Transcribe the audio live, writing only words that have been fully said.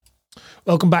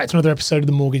Welcome back to another episode of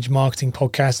the Mortgage Marketing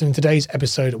Podcast. And in today's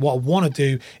episode, what I want to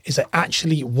do is I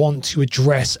actually want to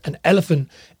address an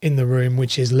elephant in the room,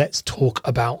 which is let's talk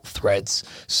about threads.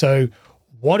 So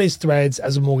what is threads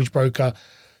as a mortgage broker?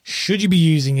 Should you be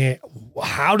using it?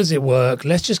 How does it work?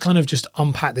 Let's just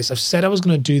unpack this. I've said I was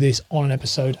going to do this on an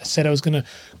episode. I said I was going to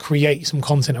create some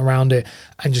content around it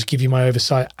and just give you my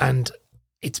oversight. And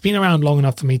it's been around long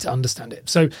enough for me to understand it.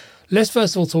 So let's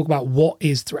first of all talk about what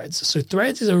is threads. So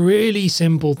threads is a really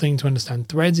simple thing to understand.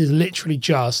 Threads is literally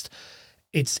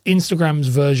it's Instagram's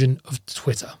version of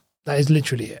Twitter. That is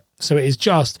literally it. So it is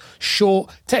just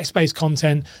short text-based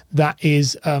content that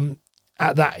is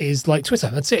like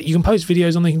Twitter. That's it. You can post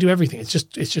videos on there, you can do everything. It's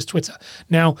just Twitter.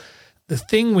 Now, the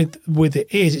thing with it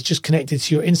is it's just connected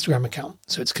to your Instagram account.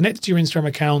 So it's connected to your Instagram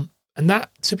account. And that,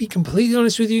 to be completely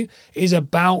honest with you, is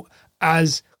about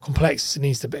as complex as it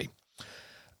needs to be.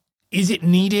 Is it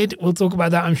needed? We'll talk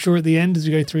about that, I'm sure, at the end as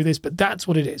we go through this, but that's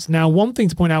what it is. Now, one thing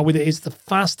to point out with it is the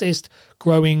fastest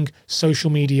growing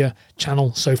social media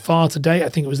channel so far today. I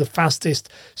think it was the fastest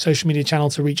social media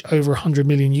channel to reach over 100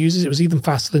 million users. It was even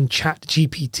faster than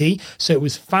ChatGPT. So it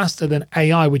was faster than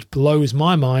AI, which blows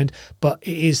my mind, but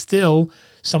it is still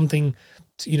something,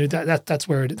 that's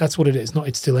what it is. Not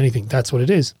it's still anything. That's what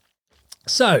it is.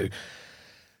 So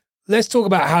let's talk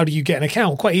about how do you get an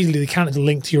account. Quite easily, the account is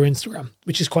linked to your Instagram,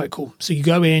 which is quite cool. So you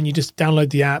go in, you just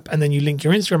download the app, and then you link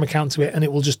your Instagram account to it, and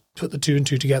it will just put the two and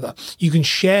two together. You can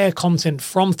share content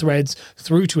from threads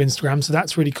through to Instagram, so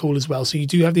that's really cool as well. So you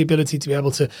do have the ability to be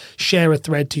able to share a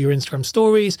thread to your Instagram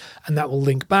stories, and that will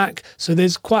link back. So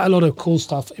there's quite a lot of cool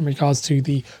stuff in regards to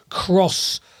the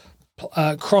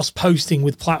cross-posting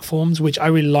with platforms, which I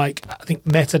really like. I think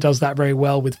Meta does that very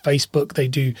well with Facebook. They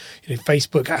do,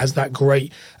 Facebook has that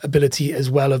great ability as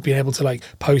well of being able to like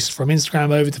post from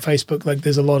Instagram over to Facebook. Like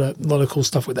there's a lot of cool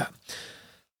stuff with that.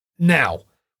 Now,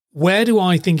 where do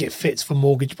I think it fits for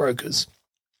mortgage brokers?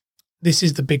 This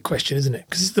is the big question, isn't it?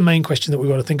 Because it's the main question that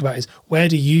we've got to think about is where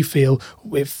do you feel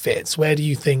it fits? Where do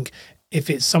you think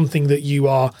if it's something that you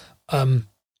are,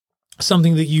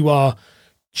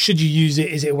 should you use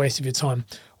it? Is it a waste of your time?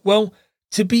 Well,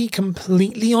 to be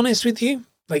completely honest with you,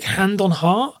 like hand on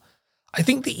heart, I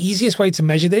think the easiest way to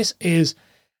measure this is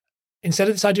instead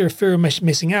of this idea of fear of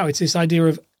missing out, it's this idea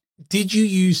of, did you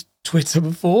use Twitter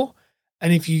before?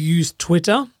 And if you used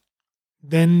Twitter,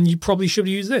 then you probably should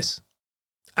use this.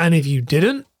 And if you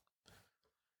didn't,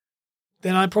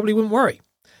 then I probably wouldn't worry.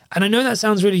 And I know that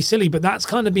sounds really silly, but that's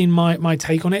kind of been my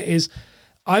take on it is,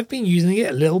 I've been using it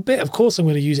a little bit. Of course, I'm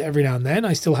going to use it every now and then.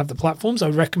 I still have the platforms. I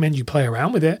would recommend you play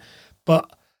around with it.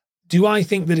 But do I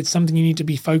think that it's something you need to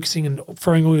be focusing and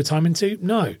throwing all your time into?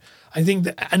 No. I think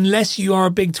that unless you are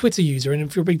a big Twitter user, and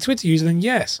if you're a big Twitter user, then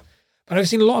yes. But I've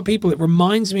seen a lot of people, it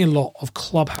reminds me a lot of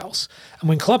Clubhouse. And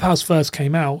when Clubhouse first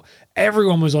came out,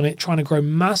 everyone was on it trying to grow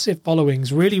massive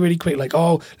followings really, really quick. Like,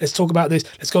 oh, let's talk about this.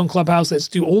 Let's go on Clubhouse. Let's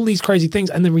do all these crazy things.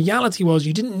 And the reality was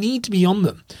you didn't need to be on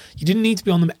them. You didn't need to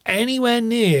be on them anywhere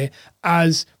near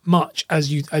as much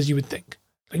as you would think.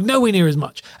 Like nowhere near as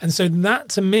much. And so that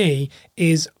to me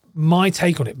is my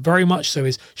take on it. Very much so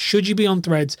is, should you be on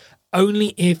threads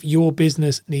only if your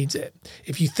business needs it?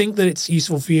 If you think that it's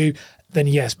useful for you, then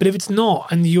yes. But if it's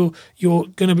not, and you're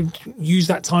going to use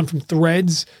that time from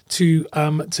threads to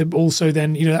also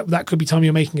then, that could be time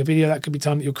you're making a video, that could be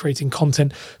time that you're creating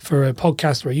content for a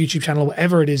podcast or a YouTube channel,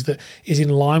 whatever it is that is in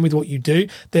line with what you do,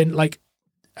 then like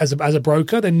as a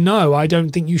broker, then no, I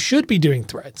don't think you should be doing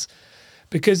threads.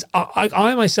 Because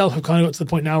I myself have kind of got to the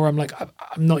point now where I'm like,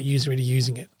 I'm not really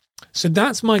using it. So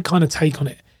that's my kind of take on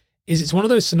it. It's one of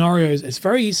those scenarios. It's a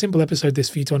very simple episode this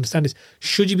for you to understand is,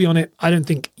 should you be on it? I don't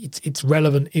think it's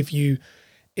relevant if you're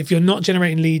not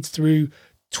generating leads through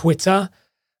Twitter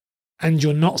and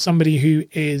you're not somebody who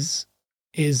is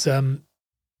going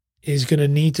to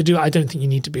need to do it. I don't think you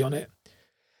need to be on it.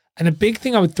 And a big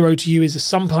thing I would throw to you is that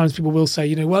sometimes people will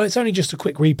say, well, it's only just a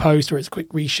quick repost or it's a quick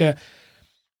reshare.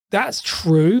 That's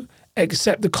true,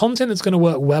 except the content that's going to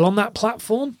work well on that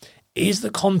platform is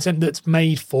the content that's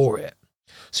made for it.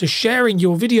 So sharing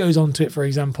your videos onto it, for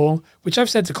example, which I've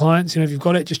said to clients, if you've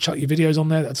got it, just chuck your videos on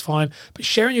there, that's fine. But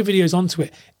sharing your videos onto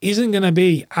it isn't going to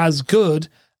be as good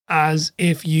as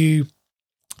if you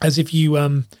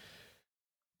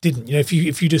didn't. If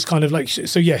you just kind of like,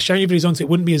 so yeah, sharing your videos onto it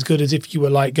wouldn't be as good as if you were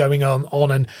like going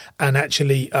on and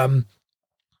actually, I'm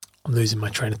losing my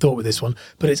train of thought with this one,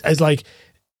 but it's as like,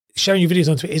 sharing your videos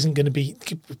onto it isn't going to be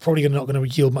probably not going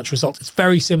to yield much results. It's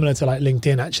very similar to like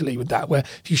LinkedIn actually with that, where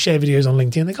if you share videos on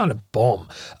LinkedIn, they kind of bomb.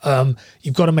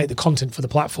 You've got to make the content for the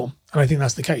platform. And I think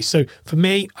that's the case. So for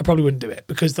me, I probably wouldn't do it,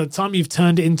 because the time you've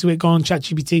turned it into it, gone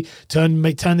ChatGPT,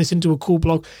 turn this into a cool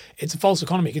blog, it's a false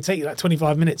economy. It could take you like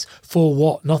 25 minutes for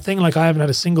what? Nothing. Like, I haven't had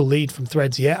a single lead from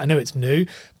Threads yet. I know it's new,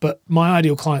 but my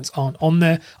ideal clients aren't on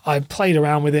there. I've played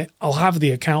around with it. I'll have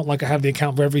the account like I have the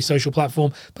account for every social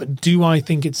platform, but do I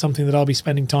think it's something that I'll be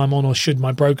spending time on, or should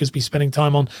my brokers be spending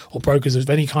time on, or brokers of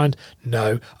any kind?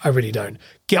 No, I really don't.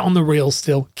 Get on the reels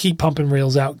still, keep pumping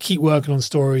reels out, keep working on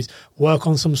stories, work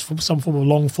on some form of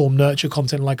long form nurture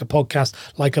content, like a podcast,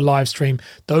 like a live stream.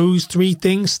 Those three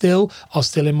things are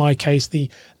still in my case, the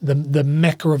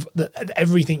mecca of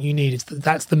everything you need.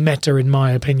 That's the meta, in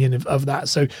my opinion, of that.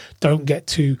 So don't get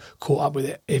too caught up with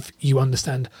it, if you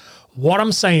understand what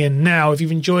I'm saying. Now, if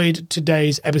you've enjoyed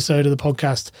today's episode of the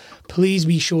podcast, please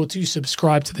be sure to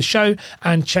subscribe to the show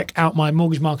and check out my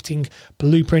mortgage marketing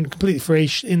blueprint, completely free,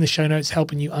 in the show notes,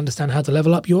 helping you understand how to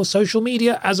level up your social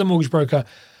media as a mortgage broker.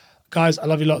 Guys, I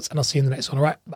love you lots, and I'll see you in the next one. All right. Bye.